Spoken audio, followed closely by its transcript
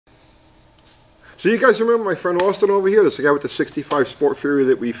So you guys remember my friend Austin over here? This is the guy with the 65 Sport Fury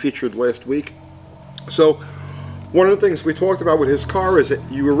that we featured last week. So one of the things we talked about with his car is that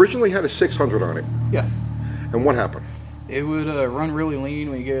you originally had a 600 on it. Yeah. And what happened? It would run really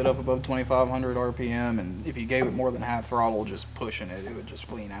lean when you get it up above 2,500 RPM, and if you gave it more than half throttle, just pushing it, it would just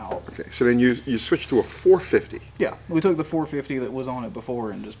clean out. Okay, so then you switched to a 450. Yeah, we took the 450 that was on it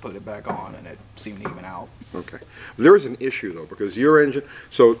before and just put it back on, and it seemed to even out. Okay. There is an issue, though, because your engine,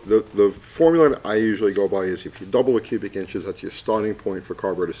 so the formula that I usually go by is if you double the cubic inches, that's your starting point for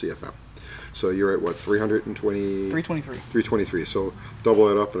carburetor CFM. So you're at what, 323? 323. So double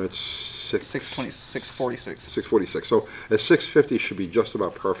it up and it's 646. 646. So a 650 should be just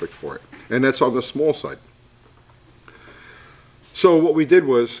about perfect for it. And that's on the small side. So what we did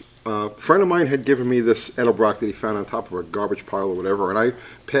was, a friend of mine had given me this Edelbrock that he found on top of a garbage pile or whatever, and I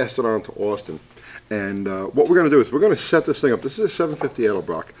passed it on to Austin. And what we're going to do is we're going to set this thing up. This is a 750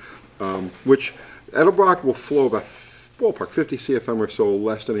 Edelbrock, which Edelbrock will flow about ballpark 50 CFM or so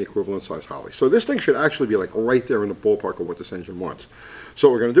less than the equivalent size Holly. So this thing should actually be like right there in the ballpark of what this engine wants. So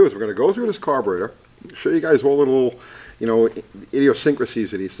what we're going to do is we're going to go through this carburetor, show you guys all the little, you know,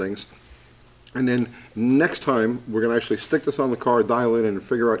 idiosyncrasies of these things, and then next time we're going to actually stick this on the car, dial in, and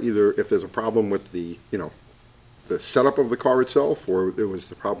figure out either if there's a problem with the, you know, the setup of the car itself, or it was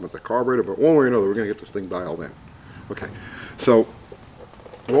the problem with the carburetor. But one way or another, we're going to get this thing dialed in. Okay, so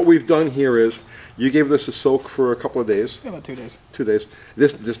what we've done here is, you gave this a soak for a couple of days. Yeah, about 2 days. 2 days.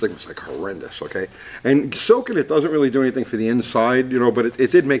 This thing was like horrendous, okay? And soaking it doesn't really do anything for the inside, you know, but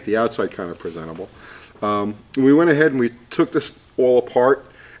it did make the outside kind of presentable. We went ahead and we took this all apart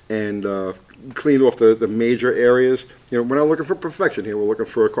and cleaned off the major areas. You know, we're not looking for perfection here. We're looking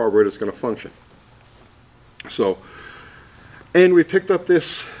for a carburetor that's going to function. So, and we picked up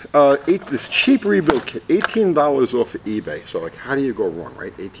this this cheap rebuild kit, $18 off of eBay. So, like, how do you go wrong,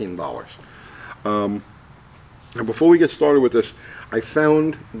 right? $18. And before we get started with this, I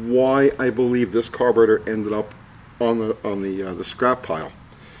found why I believe this carburetor ended up on the scrap pile.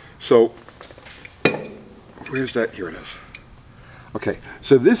 So, where's that? Here it is. Okay,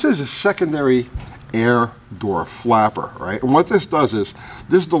 so this is a secondary air door flapper, right? And what this does is,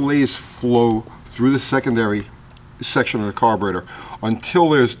 this delays flow through the secondary section of the carburetor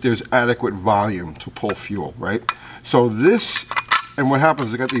until there's adequate volume to pull fuel, right? So this, and what happens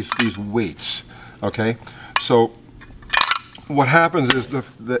is I got these weights, okay? So what happens is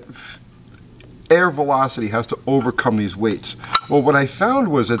the air velocity has to overcome these weights. Well, what I found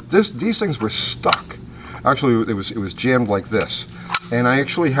was that these things were stuck. Actually, it was jammed like this, and I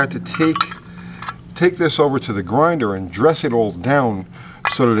actually had to take this over to the grinder and dress it all down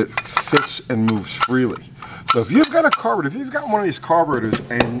so that it fits and moves freely. So if you've got a carburetor, if you've got one of these carburetors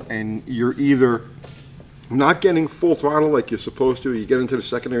and you're either not getting full throttle like you're supposed to, you get into the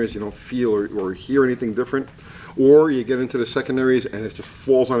secondaries, you don't feel or hear anything different, or you get into the secondaries and it just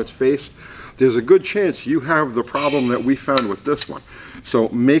falls on its face, there's a good chance you have the problem that we found with this one. So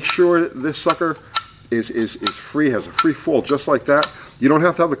make sure that this sucker is free, has a free fall just like that. You don't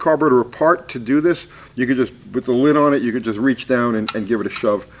have to have the carburetor apart to do this. You could just, with the lid on it, you could just reach down and give it a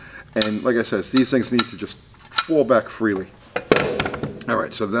shove. And like I said, these things need to just fall back freely. All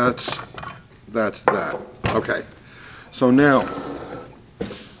right, so that's that. Okay, so now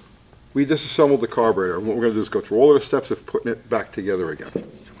we disassembled the carburetor, and what we're going to do is go through all of the steps of putting it back together again.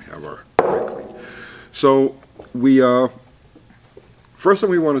 We have our brake clean. So we first thing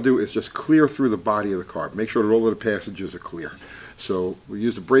we want to do is just clear through the body of the car. Make sure that all of the passages are clear. So we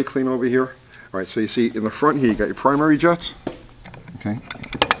use the brake clean over here. All right, so you see in the front here you got your primary jets. Okay,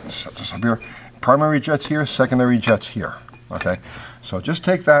 set this up here. Primary jets here, secondary jets here. Okay, so just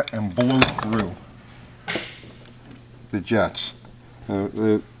take that and blow through the jets.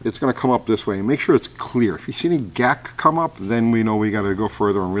 It's going to come up this way. Make sure it's clear. If you see any gack come up, then we know we got to go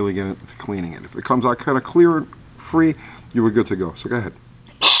further and really get into cleaning it. If it comes out kind of clear and free, you were good to go. So go ahead.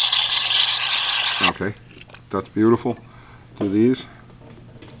 Okay, that's beautiful. Do these.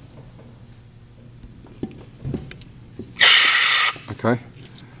 Okay,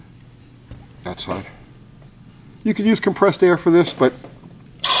 that side. You could use compressed air for this, but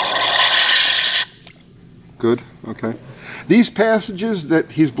good, okay. These passages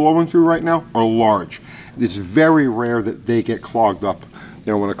that he's blowing through right now are large. It's very rare that they get clogged up,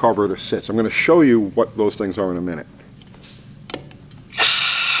 you know, when a carburetor sits. I'm going to show you what those things are in a minute.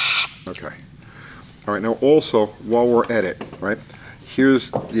 Okay. All right, now also, while we're at it, right,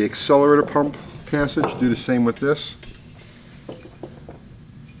 here's the accelerator pump passage. Do the same with this.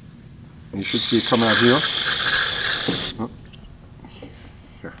 And you should see it come out here. Oh.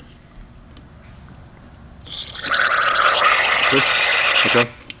 Here. Okay,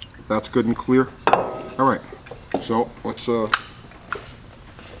 that's good and clear. All right, so let's the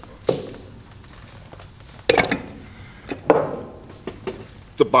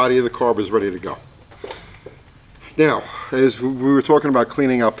body of the carb is ready to go. Now, as we were talking about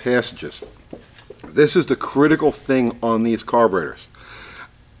cleaning out passages, this is the critical thing on these carburetors.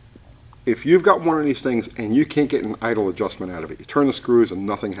 If you've got one of these things and you can't get an idle adjustment out of it, you turn the screws and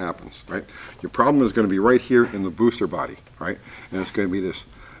nothing happens, right? Your problem is going to be right here in the booster body, right? And it's going to be this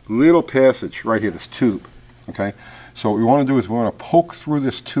little passage right here, this tube, okay? So what we want to do is we want to poke through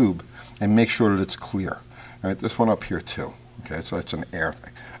this tube and make sure that it's clear. All right, this one up here too, okay? So that's an air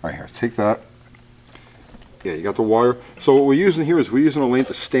thing. All right, here, take that. Yeah, you got the wire. So what we're using here is we're using a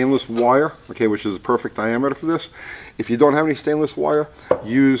length of stainless wire, okay, which is a perfect diameter for this. If you don't have any stainless wire,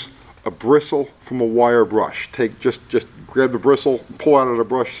 use a bristle from a wire brush. Just grab the bristle, pull out of the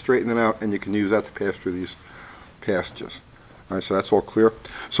brush, straighten it out, and you can use that to pass through these passages. All right, so that's all clear.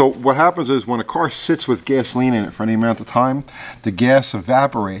 So what happens is when a car sits with gasoline in it for any amount of time, the gas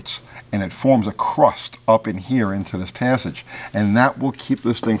evaporates and it forms a crust up in here into this passage, and that will keep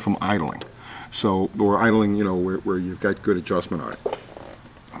this thing from idling. So, or idling, you know, where you've got good adjustment on it.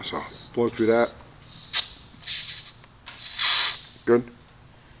 So, blow through that. Good.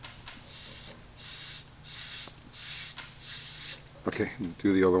 Okay,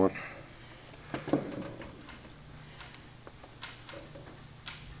 do the other one.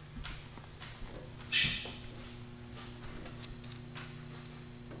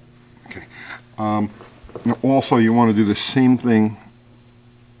 Okay. Also, you want to do the same thing.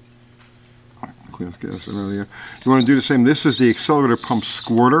 Let's get this another here. You want to do the same. This is the accelerator pump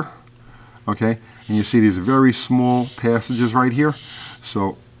squirter. Okay, and you see these very small passages right here.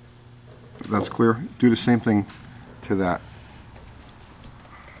 So that's clear. Do the same thing to that.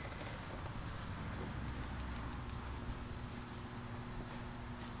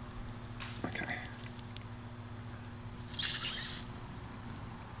 Okay.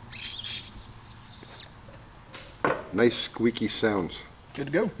 Nice squeaky sounds. Good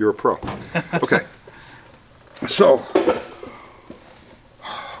to go. You're a pro. Okay. So,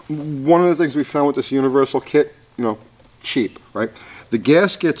 one of the things we found with this universal kit, you know, cheap, right? The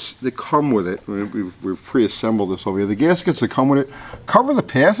gaskets that come with it, we've pre-assembled this over here, the gaskets that come with it cover the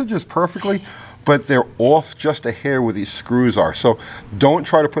passages perfectly, but they're off just a hair where these screws are. So don't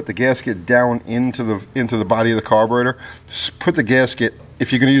try to put the gasket down into the body of the carburetor. Just put the gasket,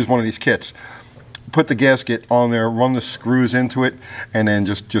 if you're going to use one of these kits, put the gasket on there, run the screws into it, and then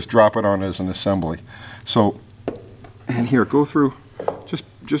just drop it on as an assembly. So, and here, go through,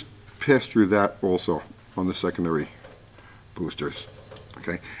 just pass through that also on the secondary boosters,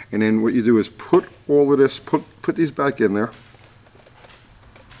 okay? And then what you do is put all of this, put these back in there,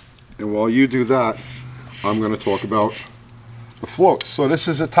 and while you do that, I'm going to talk about the floats. So this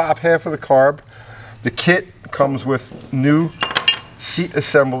is the top half of the carb. The kit comes with new seat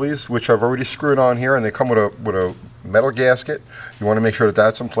assemblies, which I've already screwed on here, and they come with a metal gasket. You want to make sure that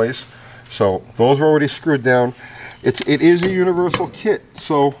that's in place. So those are already screwed down. It is a universal kit,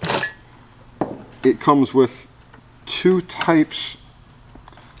 so it comes with two types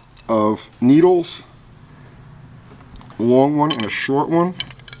of needles, a long one and a short one.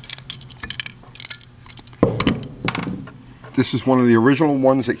 This is one of the original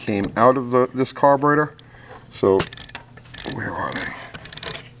ones that came out of this carburetor. So where are they?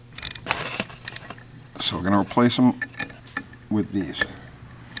 So we're going to replace them with these.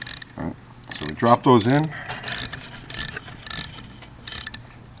 All right. So we drop those in.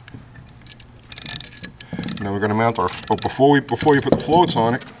 Now we're going to mount our, but before you put the floats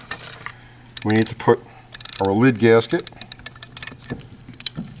on it, we need to put our lid gasket.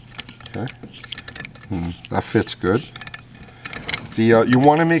 Okay. That fits good. You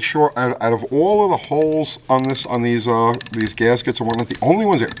want to make sure out of all of the holes on these gaskets and whatnot, the only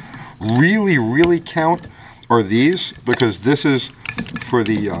ones that really count are these, because this is for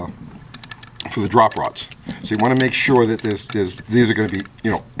the drop rods. So you want to make sure that these are going to be,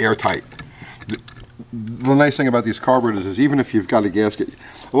 you know, airtight. The nice thing about these carburetors is even if you've got a gasket,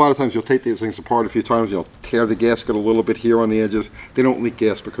 a lot of times you'll take these things apart a few times, you'll tear the gasket a little bit here on the edges. They don't leak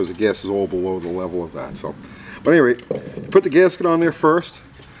gas because the gas is all below the level of that. So, but at any rate, put the gasket on there first.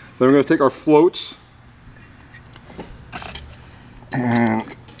 Then we're going to take our floats and,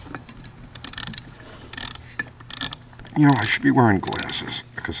 you know, I should be wearing glasses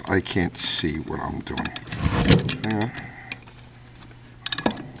because I can't see what I'm doing. Yeah.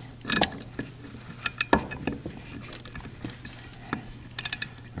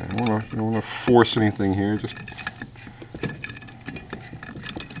 You don't want to force anything here. Just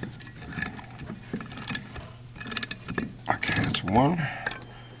okay. That's one.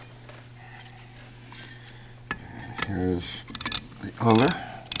 Here's the other.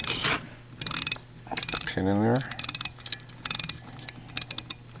 Pin in there.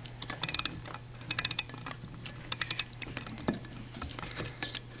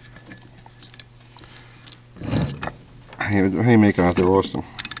 How you making out there, Austin?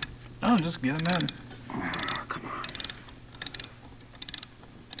 Oh, just get them in. Oh, come on.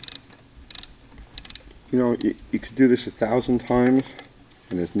 You know, you could do this 1,000 times,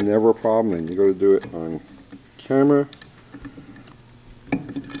 and it's never a problem, and you go to do it on camera.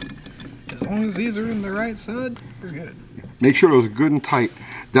 As long as these are in the right side, we're good. Make sure those are good and tight.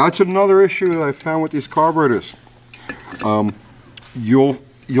 That's another issue that I found with these carburetors.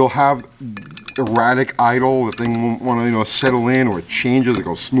 You'll have erratic idle, the thing won't want to settle in, or it changes, it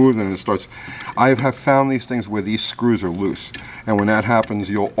goes smooth, and it starts. I have found these things where these screws are loose, and when that happens,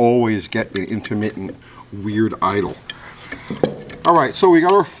 you'll always get an intermittent, weird idle. All right, so we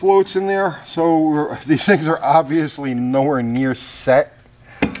got our floats in there. So these things are obviously nowhere near set.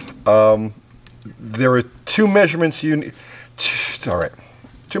 There are two measurements you need. All right,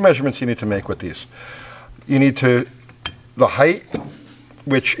 two measurements you need to make with these. You need the height,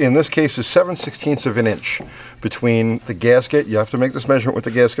 which in this case is 7/16 of an inch between the gasket. You have to make this measurement with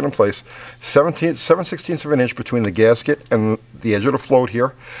the gasket in place. 7/16 of an inch between the gasket and the edge of the float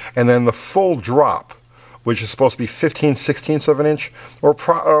here, and then the full drop, which is supposed to be 15/16 of an inch, or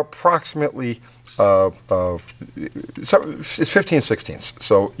approximately it's 15/16.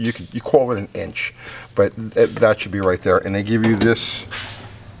 So you call it an inch, but that should be right there. And they give you this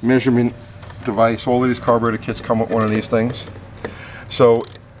measurement device. All of these carburetor kits come with one of these things. So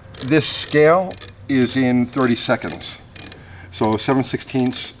this scale is in 30 seconds. So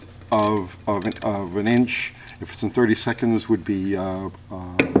 7/16 of an inch, if it's in 30 seconds, would be. Oh,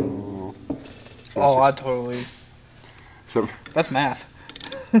 I totally. That's math.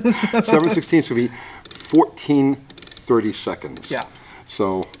 7/16 would be 14 30 seconds. Yeah.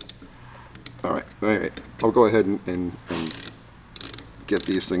 So, all right. I'll go ahead and get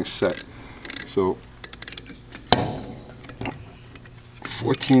these things set. So.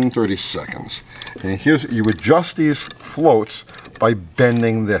 14 30 seconds. And here's, you adjust these floats by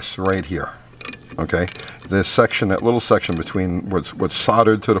bending this right here. Okay? This section, that little section between what's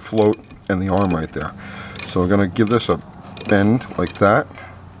soldered to the float and the arm right there. So we're going to give this a bend like that.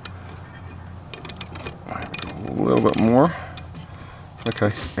 A little bit more.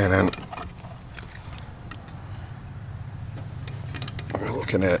 Okay. And then we're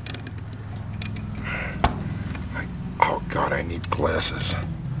looking at. Oh God, I need glasses.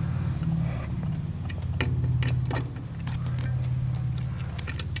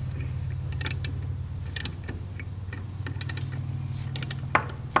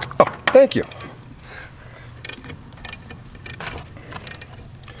 Oh, thank you.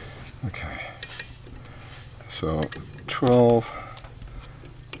 Okay. So 12.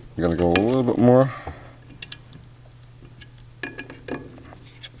 You're gonna go a little bit more.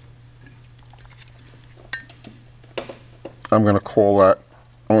 I'm going to call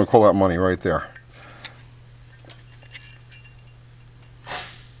that money right there.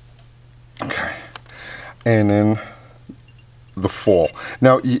 Okay. And then the fall.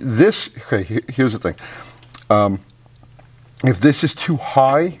 Now this, okay, here's the thing. If this is too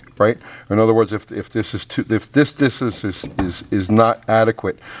high, right? In other words, if this is not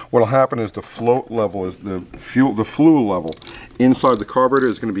adequate, what'll happen is the float level is the fluid level inside the carburetor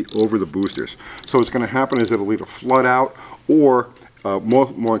is going to be over the boosters. So what's going to happen is it'll either flood out, or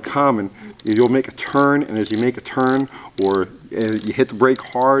more common, you'll make a turn, and as you make a turn, or you hit the brake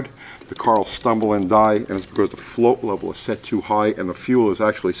hard, the car will stumble and die, and it's because the float level is set too high and the fuel is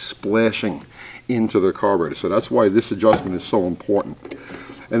actually splashing into the carburetor. So that's why this adjustment is so important.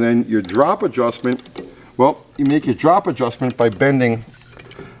 And then your drop adjustment, well, you make your drop adjustment by bending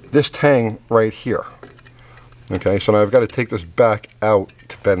this tang right here. Okay, so now I've got to take this back out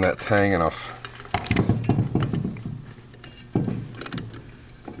to bend that tang enough.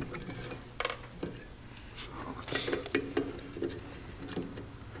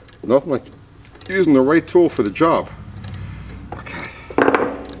 Nothing like using the right tool for the job. Okay.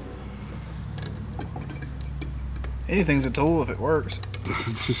 Anything's a tool if it works.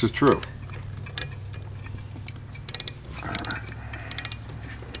 This is true.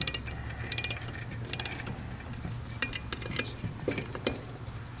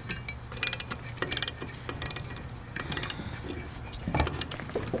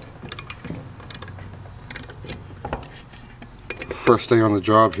 First day on the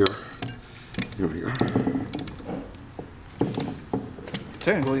job here. Here we go.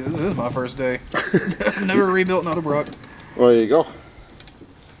 Technically, this is my first day. I've never rebuilt an Edelbrock. Well, there you go.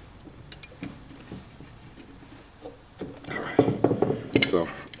 So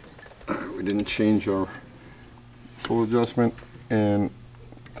we didn't change our full adjustment, and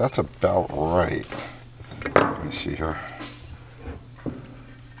that's about right. Let me see here.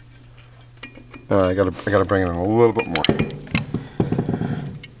 I gotta bring it in a little bit more.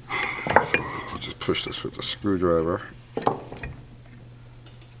 So I'll just push this with the screwdriver.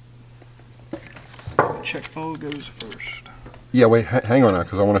 So cheapo goes first. Yeah, wait, hang on now,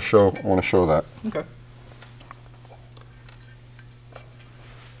 because I want to show that. Okay.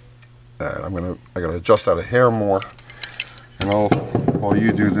 And I gotta adjust that a hair more, and while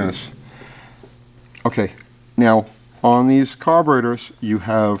you do this. Okay, now on these carburetors you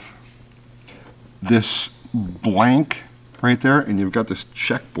have this blank right there, and you've got this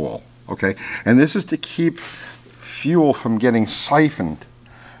check ball. Okay, and this is to keep fuel from getting siphoned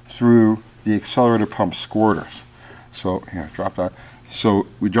through the accelerator pump squirters. So here, drop that. So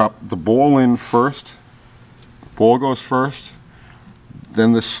we drop the ball in first. Ball goes first,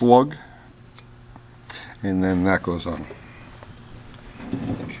 then the slug, and then that goes on.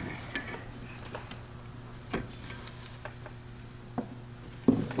 Okay.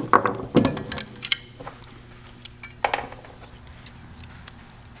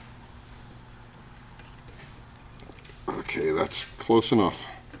 Okay, that's close enough.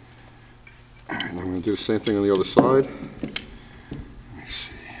 And I'm going to do the same thing on the other side. Let me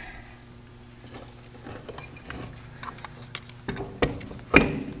see.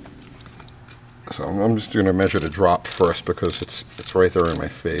 So I'm just going to measure the drop first because it's right there in my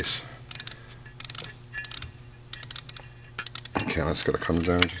face. Okay, that's going to come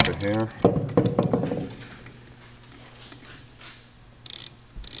down just a hair.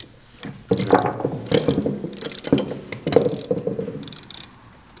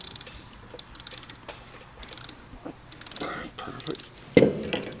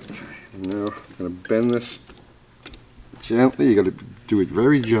 Now I'm going to bend this gently. You got to do it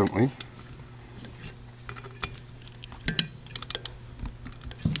very gently.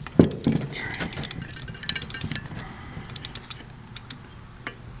 Okay.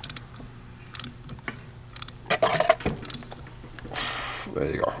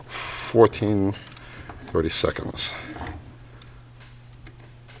 There you go. 14, 30 seconds.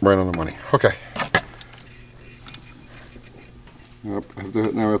 Right on the money. Okay. Now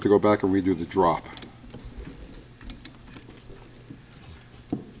I have to go back and redo the drop.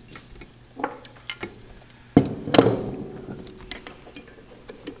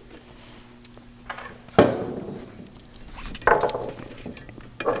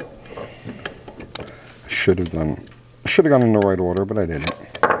 I should have gone in the right order, but I didn't.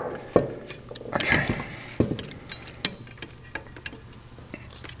 Okay.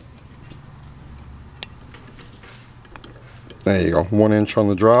 There you go, 1 inch on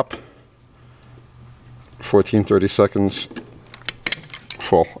the drop, 14, 30 seconds,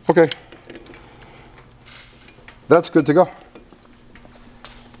 full. Okay, that's good to go. All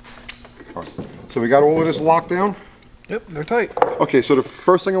right. So we got all of this locked down? Yep, they're tight. Okay, so the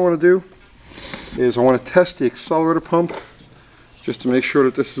first thing I want to do is I want to test the accelerator pump just to make sure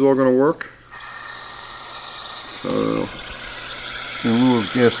that this is all going to work. So in lieu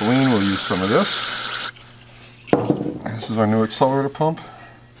of gasoline, we'll use some of this. This is our new accelerator pump.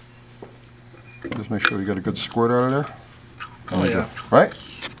 Just make sure you get a good squirt out of there. Oh yeah. Right?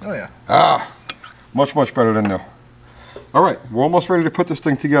 Oh yeah. Ah, much better than new. All right, we're almost ready to put this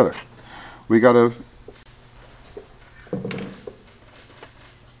thing together. We got to...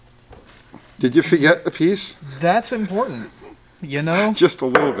 Did you forget a piece? That's important, you know? Just a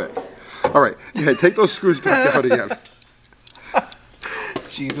little bit. All right, yeah, take those screws back out again.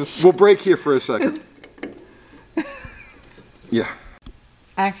 Jesus. We'll break here for a second. Yeah.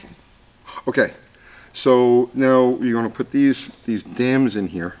 Action. Okay, so now you're going to put these dams in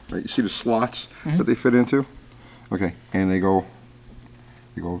here, right? You see the slots that they fit into? Okay, and they go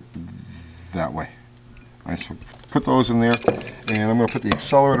that way. All right, so put those in there, and I'm going to put the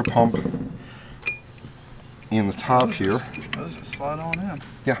accelerator pump in the top here. Those just slide on in.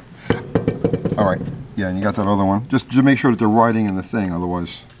 Yeah. All right. Yeah, and you got that other one. Just make sure that they're riding in the thing,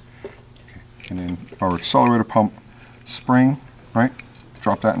 otherwise. Okay. And then our accelerator pump spring, right?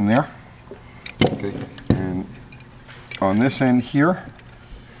 Drop that in there. Okay. And on this end here,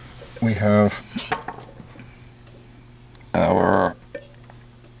 we have our,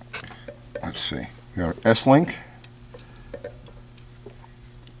 let's see, we got our S-link.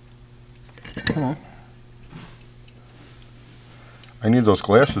 Come on. I need those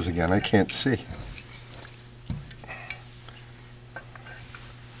glasses again. I can't see.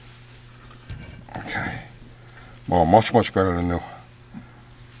 Okay. Well, much better than new.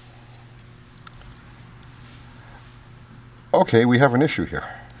 okay, we have an issue here.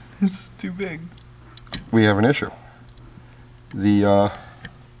 It's too big. We have an issue. The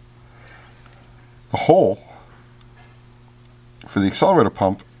hole for the accelerator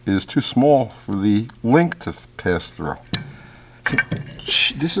pump is too small for the link to pass through.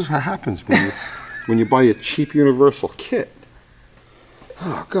 This is what happens when you buy a cheap universal kit.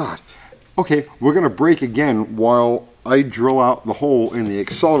 Oh God. Okay, we're going to break again while I drill out the hole in the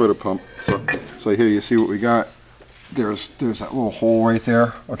accelerator pump. So here you see what we got. There's that little hole right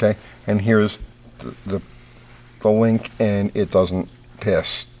there. Okay, and here's the link, and it doesn't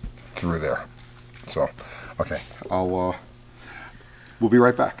pass through there. So, okay, we'll be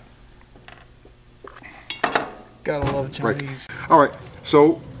right back. Gotta love Chinese. All right,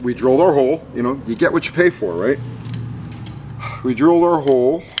 so we drilled our hole. You know, you get what you pay for, right? We drilled our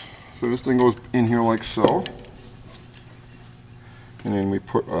hole, so this thing goes in here like so. And then we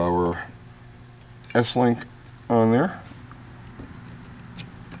put our S-link on there.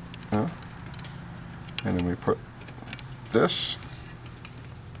 And then we put this.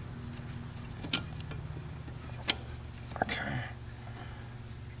 Okay.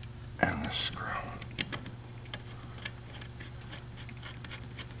 And this screw.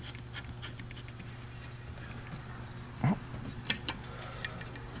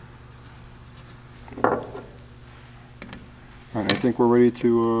 All right, I think we're ready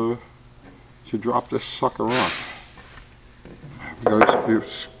to drop this sucker on. We got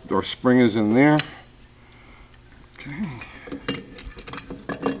our spring is in there. Okay.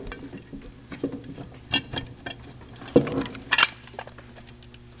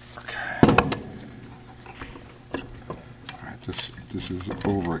 All right, this is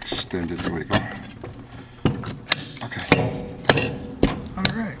overextended. There we go. Okay. All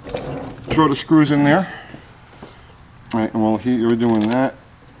right. Throw the screws in there. All right, and while you're doing that,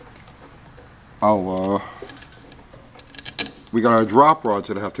 we got our drop rods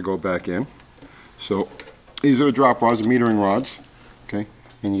that have to go back in. So these are the drop rods, the metering rods, okay?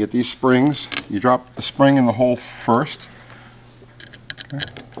 And you get these springs. You drop the spring in the hole first. Okay.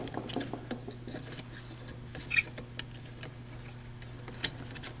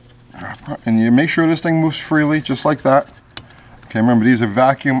 And you make sure this thing moves freely, just like that. Okay, remember these are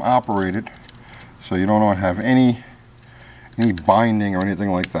vacuum operated, so you don't want to have any binding or anything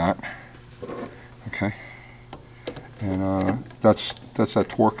like that. Okay, and that's that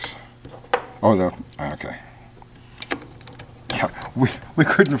Torx. Oh, okay. Yeah, we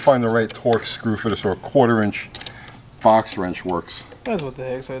couldn't find the right Torx screw for this, or a 1/4-inch box wrench works. That's what the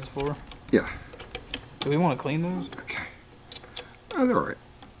hex head's for. Yeah. Do we want to clean those? Okay. Oh, they're all right.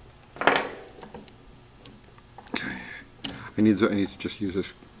 Okay. I need to just use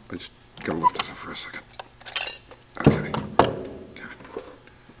this. I just gotta lift this up for a second. Okay.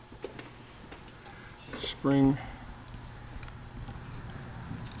 Spring.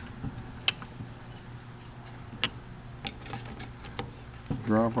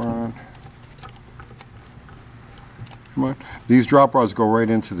 Drop rod. Come on. These drop rods go right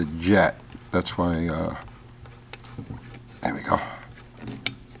into the jet. That's why, there we go.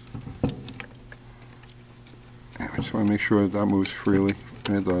 And I just want to make sure that moves freely,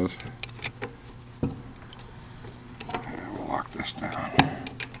 and it does. And we'll lock this down.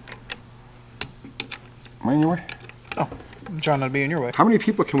 Am I in your way? Oh, I'm trying not to be in your way. How many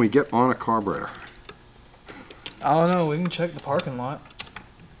people can we get on a carburetor? I don't know. We can check the parking lot.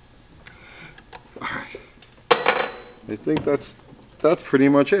 All right. I think that's pretty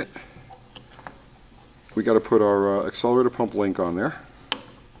much it. We got to put our accelerator pump link on there.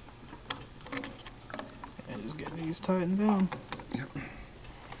 And just get these tightened down. Yep.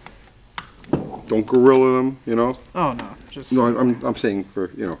 Don't gorilla them, you know. Oh no, just no. I'm saying for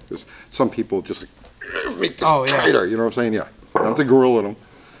because some people just make this tighter. You know what I'm saying? Yeah. Not to gorilla them.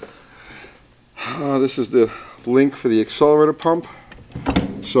 This is the link for the accelerator pump.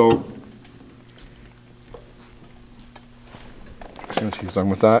 So as soon as he's done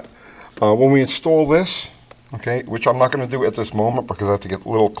with that, when we install this, okay, which I'm not going to do at this moment because I have to get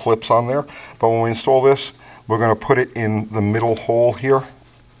little clips on there, but when we install this, we're going to put it in the middle hole here,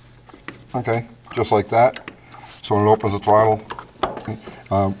 okay, just like that. So when it opens the throttle,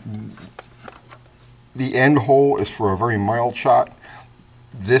 the end hole is for a very mild shot.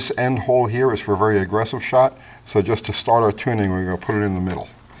 This end hole here is for a very aggressive shot. So just to start our tuning, we're going to put it in the middle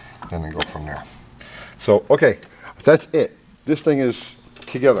and then go from there. So, okay, that's it. This thing is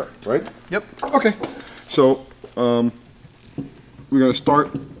together, right? Yep. Okay, so we're going to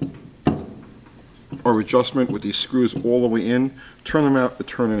start our adjustment with these screws all the way in. Turn them out a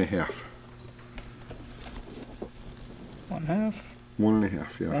turn and a half. 1/2. 1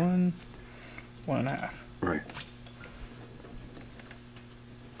 1/2, yeah. 1 1/2. Right.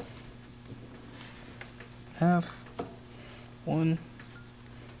 half, 1,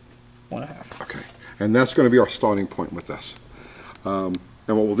 1.5. Okay, and that's going to be our starting point with this.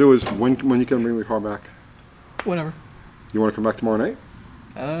 And what we'll do is, when you can bring the car back? Whenever. You want to come back tomorrow night?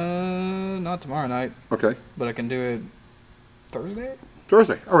 Not tomorrow night, Okay. but I can do it Thursday.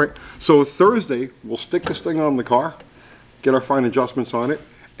 Thursday, all right. So Thursday, we'll stick this thing on the car, get our fine adjustments on it,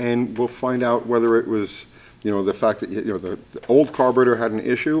 and we'll find out whether it was, the fact that, the old carburetor had an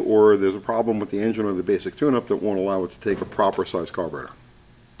issue, or there's a problem with the engine or the basic tune-up that won't allow it to take a proper size carburetor.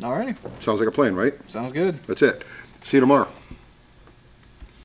 Alrighty. Sounds like a plan, right? Sounds good. That's it. See you tomorrow.